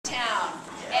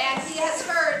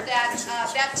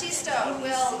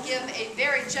a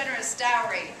very generous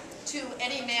dowry to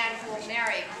any man who will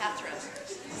marry Catherine.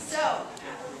 So,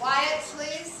 quiet,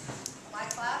 please. My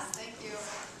class, thank you.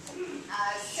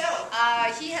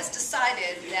 He has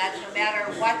decided that no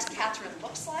matter what Catherine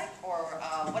looks like or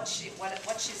what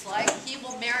she's like, he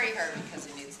will marry her because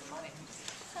he needs the money.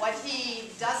 What he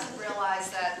doesn't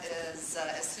realize that is,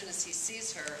 as soon as he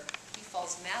sees her, he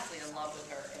falls madly in love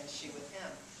with her and she with him.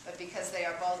 But because they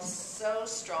are both so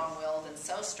strong-willed and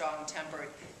so strong-tempered,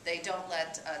 they don't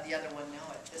let the other one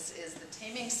know it. This is the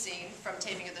taming scene from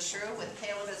Taming of the Shrew with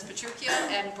Caleb as Petruchio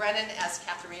and Brennan as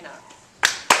Katharina.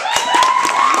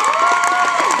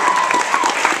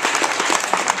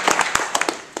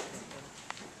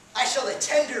 I shall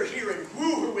attend her here and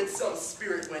woo her with some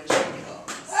spirit when she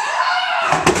comes.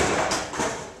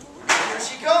 Here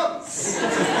she comes.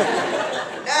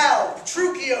 Now,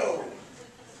 Petruchio,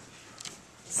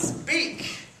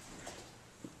 speak.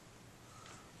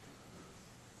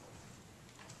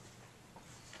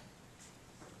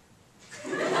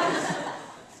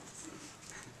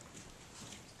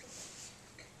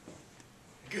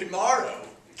 Good morrow.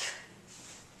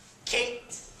 Kate.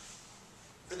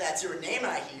 For that's your name,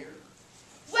 I hear.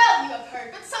 Well, you have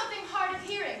heard, but something hard of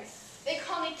hearing. They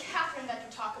call me Catherine that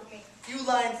to talk of me. You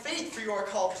lie in faith, for you are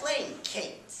called plain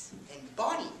Kate, and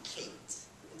bonny Kate,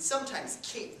 and sometimes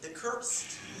Kate the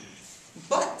Cursed.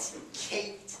 But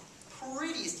Kate,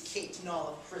 prettiest Kate in all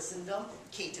of Christendom,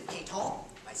 Kate of Caton,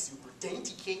 my super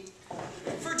dainty Kate.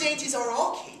 For dainties are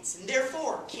all Kates, and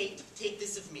therefore, Kate, take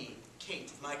this of me,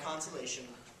 Kate of my consolation.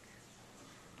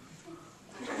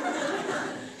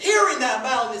 Hearing that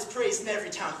mildness praised in every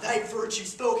town, thy virtue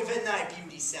spoke of and thy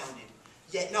beauty sounded,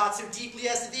 yet not so deeply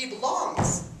as to thee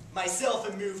belongs. Myself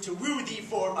am moved to woo thee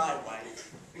for my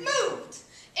wife. Moved!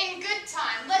 In good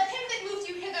time, let him that moved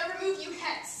you hither remove you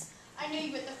hence. I knew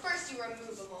you at the first you were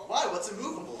immovable. Why, what's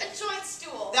immovable? A joint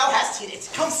stool. Thou hast hit it.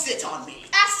 Come sit on me.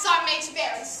 Asses are made to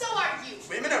bear, and so are you.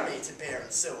 Women are made to bear,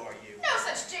 and so are you. No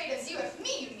such jade as you, if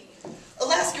me you need.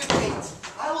 Alas, good Kate,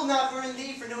 I will not burn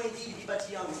thee for knowing thee to be but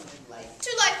young and light. Too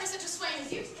light for such a swain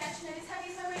as you to catch net as heavy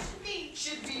as my weight should be.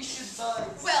 Should be, should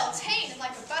buzz. Well ta'en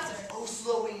like a buzzard. Oh,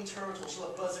 slow-winged turtle,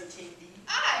 shall a buzzard take thee?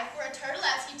 Aye, for a turtle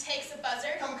as he takes a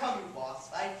buzzard. Come, come, you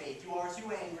wasp, thy faith, you are too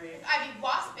angry. I be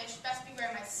waspish, best beware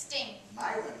my sting.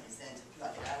 My remedy is then to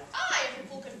pluck it out. Aye, if a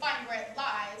fool could find where it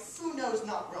lies. Who knows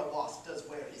not where a wasp does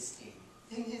wear his sting?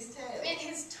 In his tail. In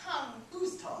his tongue.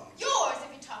 Whose tongue? Yours, if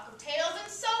you talk of tails,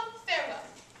 and so farewell.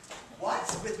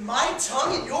 What? With my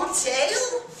tongue in your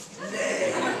tail?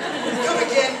 Nay. Come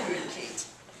again, good Kate.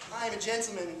 I am a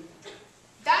gentleman.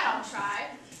 That I'll try.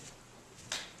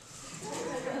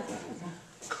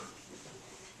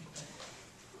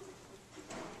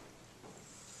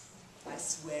 I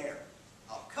swear,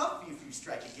 I'll cuff you if you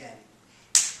strike again.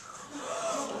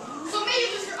 So may you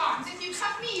lose your arms. If you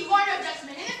cuff me, you are no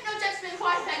gentleman, and if no gentleman,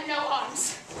 why then no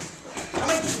arms? Come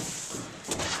again.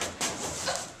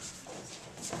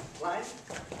 Blind?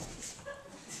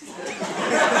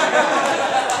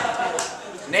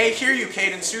 Nay, hear you,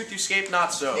 Kate, in sooth you scape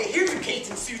not so. Nay, hear you, Kate,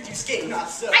 in sooth you scape not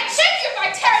so. I check you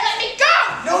by terror, let me go!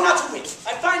 No, not to wit.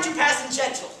 I find you passing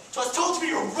gentle. 'Twas told to me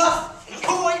you were rough and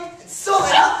coy and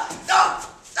sullen.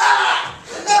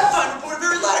 And that fine report a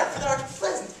very letter, for thou art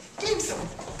pleasant, gamesome,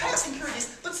 passing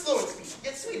courteous, but slow in speech,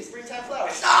 yet sweet as springtime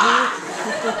flowers.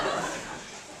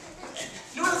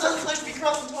 Nor does other flesh be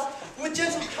cross and taught, with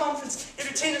gentle conference,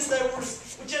 entertainest thy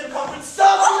orders, with gentle conference,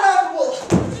 soft and laughable.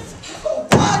 Oh,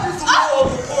 wide is the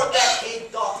world, report that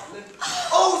Kate doth live.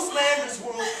 Oh, slanderous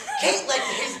world, Kate like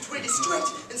the hazel twig is straight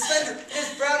and slender, and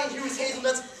as browning hue as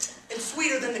hazelnuts, and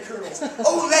sweeter than the kernels.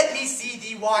 Oh, let me see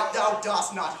thee walk, thou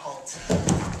dost not halt.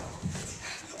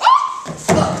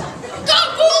 Go,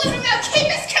 fool, and now keep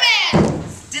his command!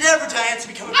 Did ever Diana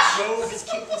become a crow of his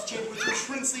capeless chamber with her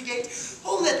princely gait?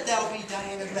 Oh, let thou be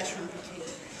Diana, let her be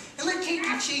Kate. And let Kate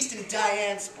be chaste and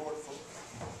Diane sportful.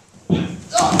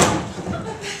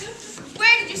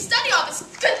 Where did you study all this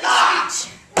goodly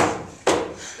speech?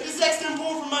 It is excellent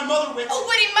born from my mother wit. A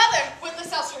witty mother,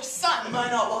 witless else her son. Am I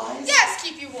not wise? Yes,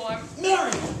 keep you warm.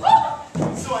 Mary!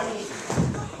 So I mean,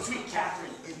 sweet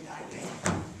Catherine, in thy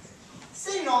name.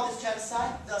 Setting all this chat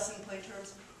aside, thus in plain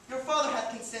terms, your father hath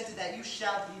consented that you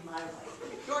shall be my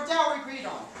wife. Your dowry agreed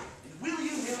on. And will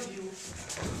you,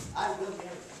 I will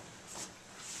marry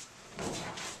you.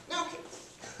 Now, Kate,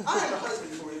 I am a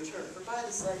husband for your return, for by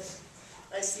the sight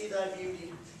I see thy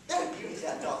beauty. That beauty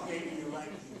that doth make you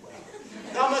like me well.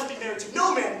 Thou must be married to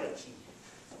no man but he.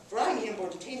 For I am the inborn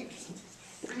detaining Kate,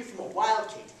 bring you from a wild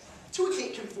Kate to a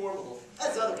Kate conformable,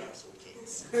 as other household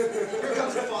Kates. Here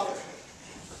comes your father.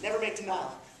 Never make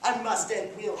denial. I must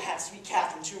and will have sweet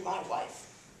Catherine to my wife.